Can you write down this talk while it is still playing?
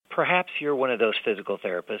Perhaps you're one of those physical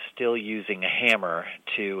therapists still using a hammer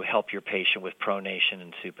to help your patient with pronation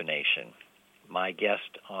and supination. My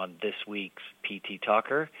guest on this week's PT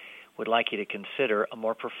Talker would like you to consider a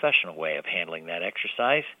more professional way of handling that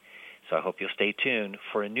exercise. So I hope you'll stay tuned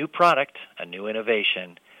for a new product, a new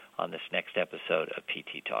innovation on this next episode of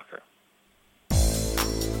PT Talker.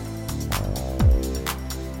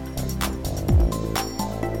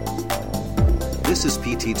 This is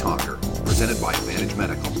PT Talker, presented by Advantage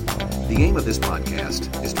Medical. The aim of this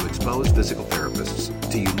podcast is to expose physical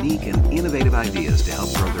therapists to unique and innovative ideas to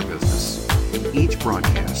help grow their business. Each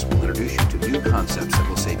broadcast will introduce you to new concepts that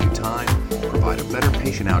will save you time, provide a better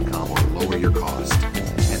patient outcome, or lower your cost.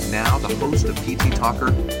 And now, the host of PT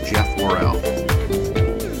Talker, Jeff Worrell.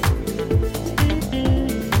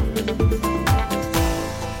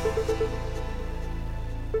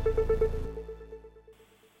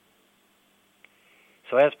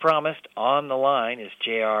 So as promised, on the line is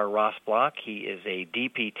J.R. Rosblock. He is a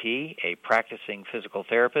DPT, a practicing physical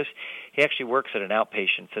therapist. He actually works at an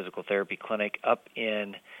outpatient physical therapy clinic up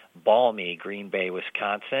in balmy Green Bay,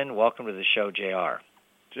 Wisconsin. Welcome to the show, J.R.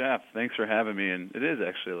 Jeff, thanks for having me, and it is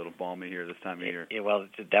actually a little balmy here this time of year. Well,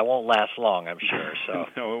 that won't last long, I'm sure. So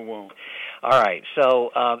No, it won't. All right,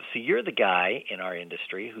 so you're the guy in our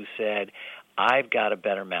industry who said, I've got a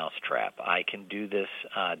better mousetrap. I can do this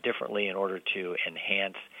differently in order to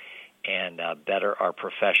enhance and better our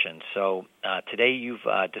profession. So today you've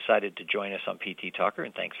decided to join us on PT Talker,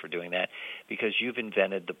 and thanks for doing that, because you've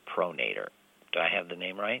invented the pronator. Do I have the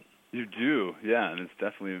name right? You do, yeah, and it's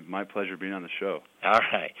definitely my pleasure being on the show. All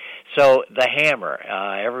right. So the hammer,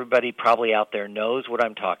 everybody probably out there knows what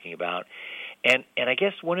I'm talking about. And I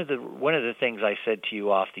guess one of the things I said to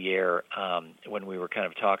you off the air when we were kind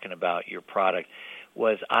of talking about your product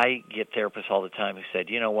was I get therapists all the time who said,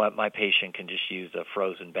 you know what, my patient can just use a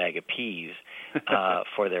frozen bag of peas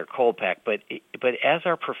for their cold pack. But as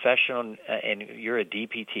our professional, and you're a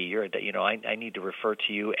DPT, I need to refer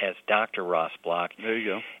to you as Dr. Rosblock. There you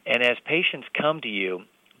go. And as patients come to you,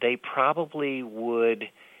 they probably would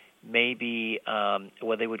maybe,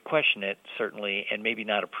 they would question it, certainly, and maybe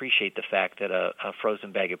not appreciate the fact that a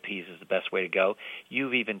frozen bag of peas is the best way to go.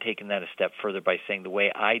 You've even taken that a step further by saying the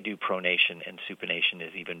way I do pronation and supination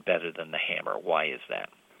is even better than the hammer. Why is that?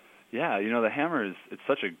 Yeah, the hammer it's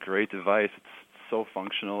such a great device. It's so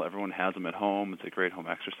functional. Everyone has them at home. It's a great home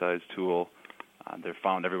exercise tool. They're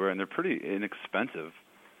found everywhere, and they're pretty inexpensive.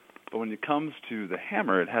 But when it comes to the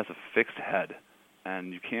hammer, it has a fixed head,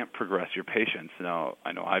 and you can't progress your patients. Now,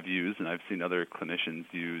 I know I've used and I've seen other clinicians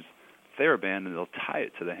use TheraBand, and they'll tie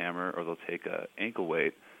it to the hammer, or they'll take a ankle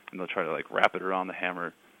weight and they'll try to wrap it around the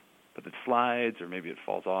hammer, but it slides or maybe it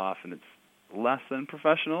falls off, and it's less than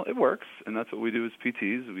professional. It works, and that's what we do as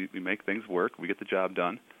PTs. We make things work. We get the job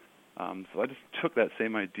done. So I just took that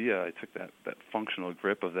same idea. I took that functional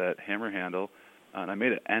grip of that hammer handle, and I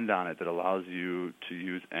made an end on it that allows you to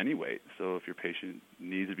use any weight. So if your patient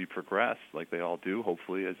needs to be progressed, like they all do,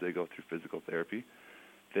 hopefully, as they go through physical therapy,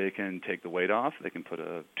 they can take the weight off. They can put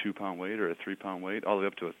a 2-pound weight or a 3-pound weight, all the way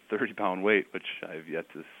up to a 30-pound weight, which I've yet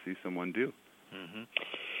to see someone do. Mm-hmm.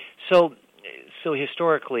 So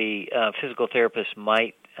historically, physical therapists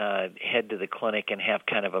might head to the clinic and have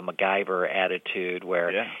kind of a MacGyver attitude where,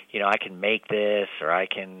 I can make this, or I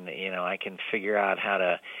can figure out how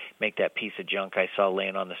to make that piece of junk I saw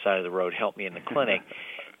laying on the side of the road help me in the clinic.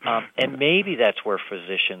 And maybe that's where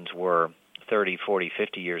physicians were 30, 40,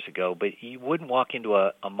 50 years ago, but you wouldn't walk into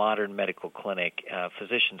a modern medical clinic,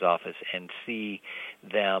 physician's office, and see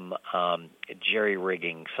them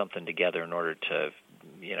jerry-rigging something together in order to,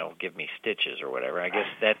 give me stitches or whatever. I guess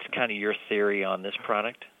that's kind of your theory on this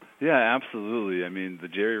product? Yeah, absolutely. I mean, the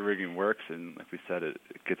jerry-rigging works, and like we said, it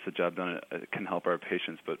gets the job done. It can help our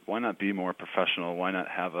patients, but why not be more professional? Why not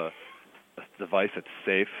have a device that's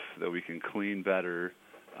safe, that we can clean better,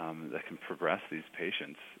 that can progress these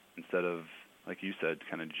patients, instead of, like you said,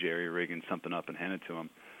 kind of jerry-rigging something up and hand it to them.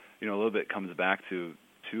 A little bit comes back to,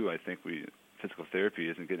 I think physical therapy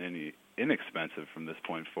isn't getting any inexpensive from this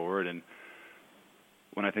point forward, and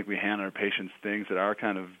when I think we hand our patients things that are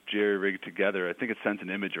kind of jerry-rigged together, I think it sends an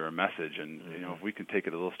image or a message. And if we can take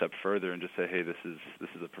it a little step further and just say, hey, this is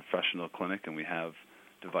a professional clinic, and we have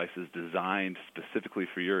devices designed specifically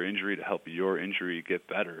for your injury to help your injury get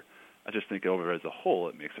better, I just think over as a whole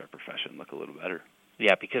it makes our profession look a little better.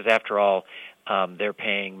 Yeah, because after all, they're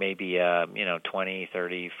paying maybe $20,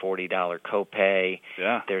 $30, $40 copay.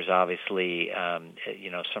 Yeah. There's obviously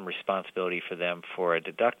some responsibility for them for a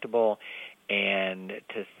deductible, and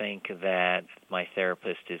to think that my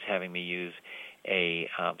therapist is having me use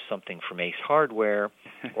something from Ace Hardware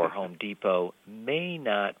or Home Depot may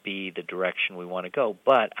not be the direction we want to go.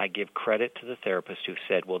 But I give credit to the therapists who've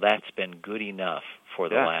said, well, that's been good enough for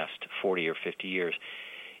the last 40 or 50 years.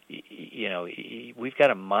 You know, we've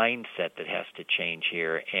got a mindset that has to change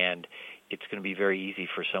here, and it's going to be very easy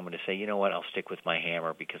for someone to say, you know what, I'll stick with my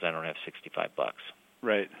hammer because I don't have $65.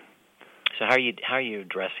 Right. So how are you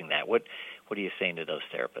addressing that? What are you saying to those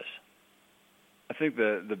therapists? I think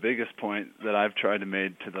the biggest point that I've tried to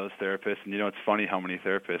make to those therapists, and it's funny how many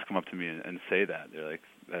therapists come up to me and say that. They're like,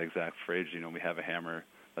 that exact phrase, we have a hammer,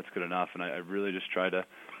 that's good enough. And I really just try to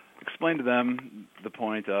explain to them the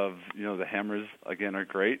point of, the hammers, again, are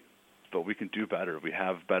great, but we can do better. We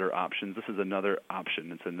have better options. This is another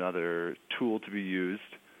option. It's another tool to be used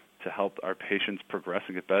to help our patients progress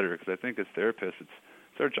and get better, because I think as therapists,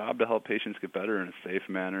 it's our job to help patients get better in a safe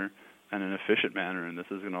manner and an efficient manner, and this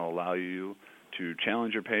is going to allow you to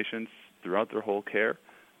challenge your patients throughout their whole care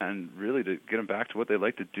and really to get them back to what they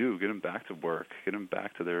like to do, get them back to work, get them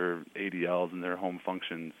back to their ADLs and their home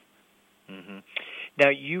functions. Mm-hmm. Now,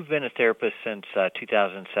 you've been a therapist since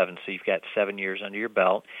 2007, so you've got 7 years under your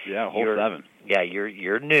belt. Yeah, a whole 7. Yeah,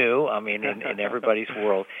 you're new, in everybody's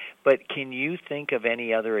world. But can you think of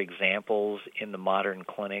any other examples in the modern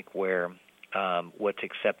clinic where what's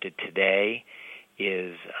accepted today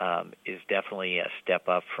is definitely a step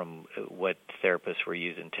up from what therapists were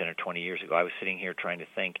using 10 or 20 years ago? I was sitting here trying to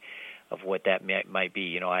think of what that might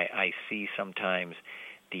be. I see sometimes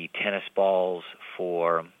the tennis balls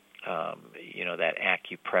for that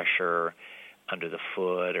acupressure under the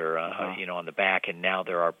foot or on the back, and now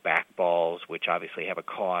there are back balls, which obviously have a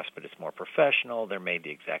cost, but it's more professional. They're made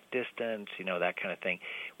the exact distance, that kind of thing.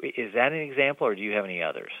 Is that an example, or do you have any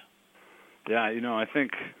others? Yeah, I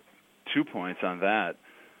think 2 points on that.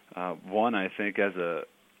 One, I think as a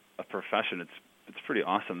profession, it's pretty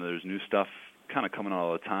awesome. There's new stuff kind of coming out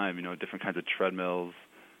all the time. Different kinds of treadmills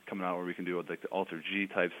coming out where we can do like the Alter G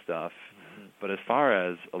type stuff. Mm-hmm. But as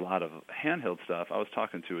far as a lot of handheld stuff, I was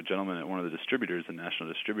talking to a gentleman at one of the distributors, a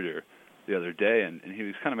national distributor, the other day, and he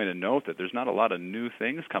was kind of made a note that there's not a lot of new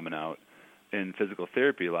things coming out in physical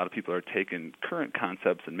therapy. A lot of people are taking current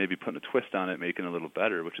concepts and maybe putting a twist on it, making it a little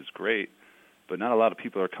better, which is great. But not a lot of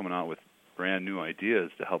people are coming out with brand new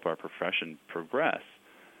ideas to help our profession progress.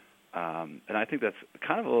 And I think that's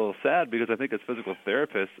kind of a little sad, because I think as physical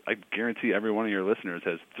therapists, I guarantee every one of your listeners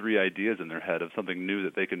has 3 ideas in their head of something new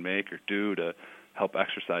that they can make or do to help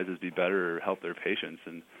exercises be better or help their patients.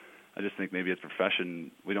 And I just think maybe as a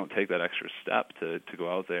profession, we don't take that extra step to go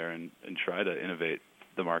out there and try to innovate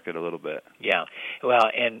the market a little bit. Yeah. Well,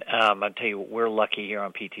 and I'll tell you, we're lucky here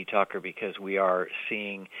on PT Talker because we are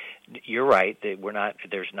seeing, you're right, that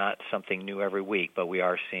there's not something new every week, but we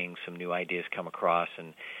are seeing some new ideas come across,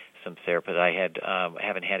 and some therapists. I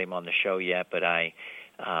haven't had him on the show yet, but I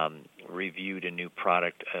reviewed a new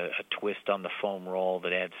product, a twist on the foam roll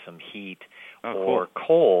that adds some heat or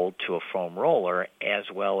cold to a foam roller, as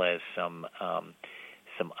well as some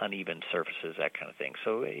uneven surfaces, that kind of thing.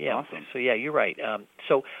 So yeah, awesome. So yeah, you're right.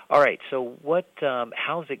 So all right. So what?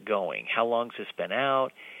 How's it going? How long's this been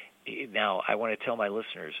out? Now, I want to tell my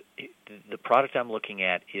listeners, the product I'm looking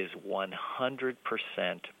at is 100%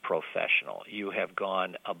 professional. You have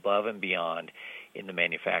gone above and beyond in the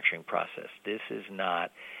manufacturing process. This is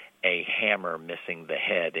not a hammer missing the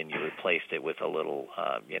head and you replaced it with a little,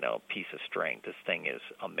 piece of string. This thing is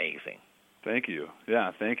amazing. Thank you.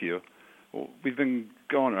 Yeah, thank you. Well, we've been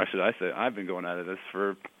going, or should I say, I've been going at this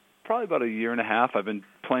for probably about a year and a half. I've been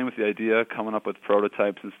playing with the idea, coming up with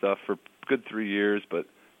prototypes and stuff for a good 3 years, but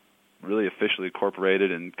really officially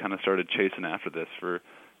incorporated and kind of started chasing after this for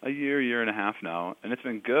a year and a half now, and it's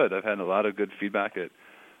been good. I've had a lot of good feedback at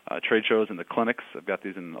trade shows and the clinics. I've got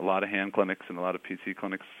these in a lot of hand clinics and a lot of PT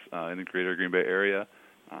clinics in the greater Green Bay area.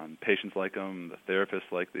 Patients like them, the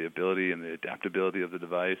therapists like the ability and the adaptability of the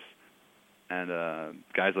device, and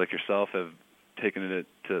guys like yourself have taken it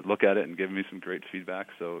to look at it and given me some great feedback.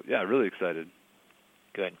 So, yeah, really excited.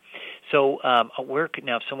 Good. So now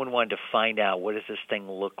if someone wanted to find out what does this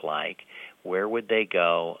thing look like, where would they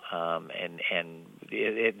go?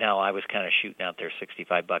 Now I was kind of shooting out there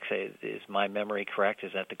 $65. Is my memory correct?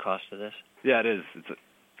 Is that the cost of this? Yeah, it is. It's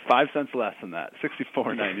 5 cents less than that.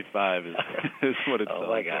 $64.95 is what it's. Oh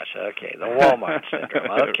my gosh! Okay, the Walmart sticker.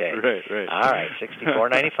 Okay, right. All right,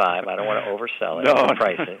 $64.95. I don't want to oversell it. No,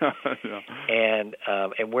 price it. No. And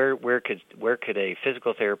where could a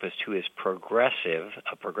physical therapist who is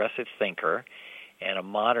a progressive thinker, and a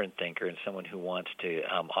modern thinker, and someone who wants to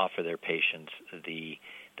offer their patients the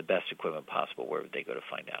best equipment possible, where would they go to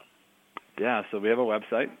find out? Yeah, so we have a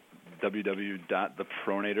website,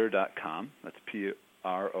 www.thepronator.com. That's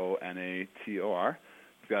RONATOR.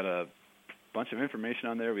 We've got a bunch of information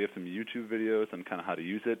on there. We have some YouTube videos on kind of how to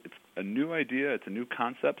use it. It's a new idea. It's a new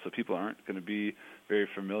concept, so people aren't going to be very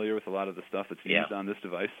familiar with a lot of the stuff that's used on this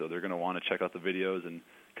device, so they're going to want to check out the videos and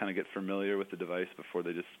kind of get familiar with the device before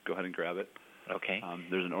they just go ahead and grab it. Okay.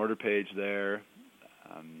 There's an order page there,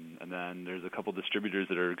 and then there's a couple distributors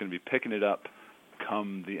that are going to be picking it up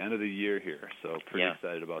come the end of the year here, so pretty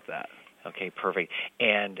excited about that. Okay, perfect.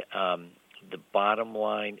 And the bottom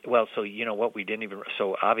line, well, so you know what, we didn't even,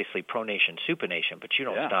 so obviously ProNation, Supination, but you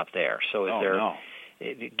don't stop there. So is there,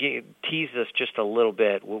 tease us just a little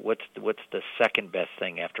bit, what's the second best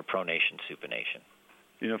thing after ProNation, Supination?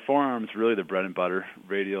 You know, forearm's really the bread and butter,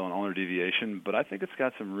 radial and ulnar deviation, but I think it's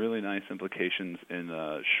got some really nice implications in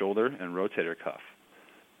shoulder and rotator cuff.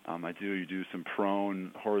 You do some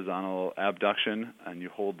prone horizontal abduction, and you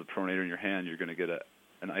hold the pronator in your hand, you're going to get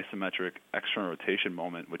an isometric external rotation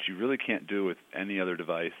moment, which you really can't do with any other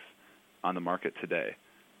device on the market today.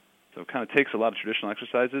 So it kind of takes a lot of traditional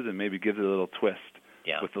exercises and maybe gives it a little twist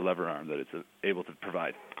with the lever arm that it's able to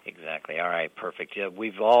provide. Exactly. All right, perfect.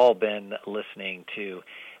 We've all been listening to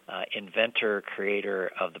inventor,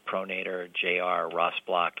 creator of the pronator, J.R.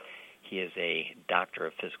 Rosblock. He is a doctor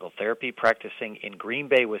of physical therapy practicing in Green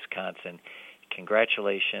Bay, Wisconsin.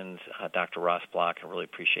 Congratulations, Dr. Rosblock. I really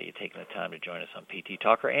appreciate you taking the time to join us on PT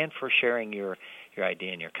Talker and for sharing your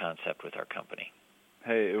idea and your concept with our company.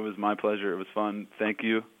 Hey, it was my pleasure. It was fun. Thank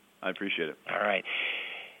you. I appreciate it. All right.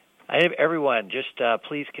 Everyone, just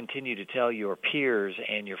please continue to tell your peers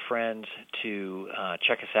and your friends to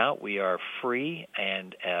check us out. We are free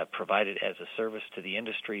and provided as a service to the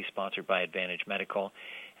industry, sponsored by Advantage Medical.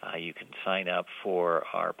 You can sign up for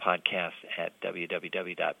our podcast at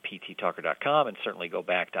www.pttalker.com and certainly go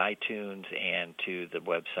back to iTunes and to the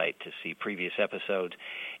website to see previous episodes.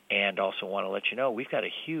 And also want to let you know we've got a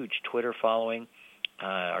huge Twitter following.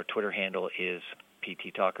 Our Twitter handle is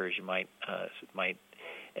PT Talker, as you might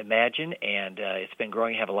imagine, and it's been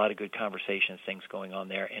growing. Have a lot of good conversations, things going on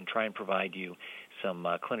there, and try and provide you some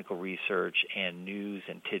clinical research and news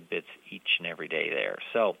and tidbits each and every day there.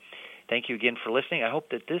 So thank you again for listening. I hope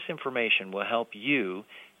that this information will help you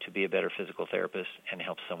to be a better physical therapist and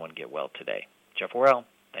help someone get well today. Jeff Worrell,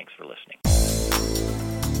 thanks for listening.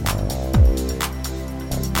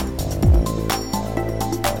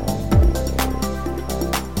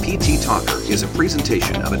 PT Talker is a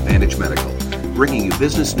presentation of Advantage Medical, bringing you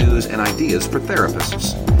business news and ideas for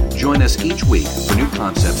therapists. Join us each week for new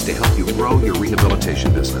concepts to help you grow your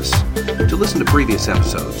rehabilitation business. To listen to previous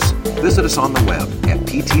episodes, visit us on the web at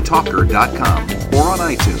pttalker.com or on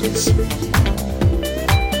iTunes.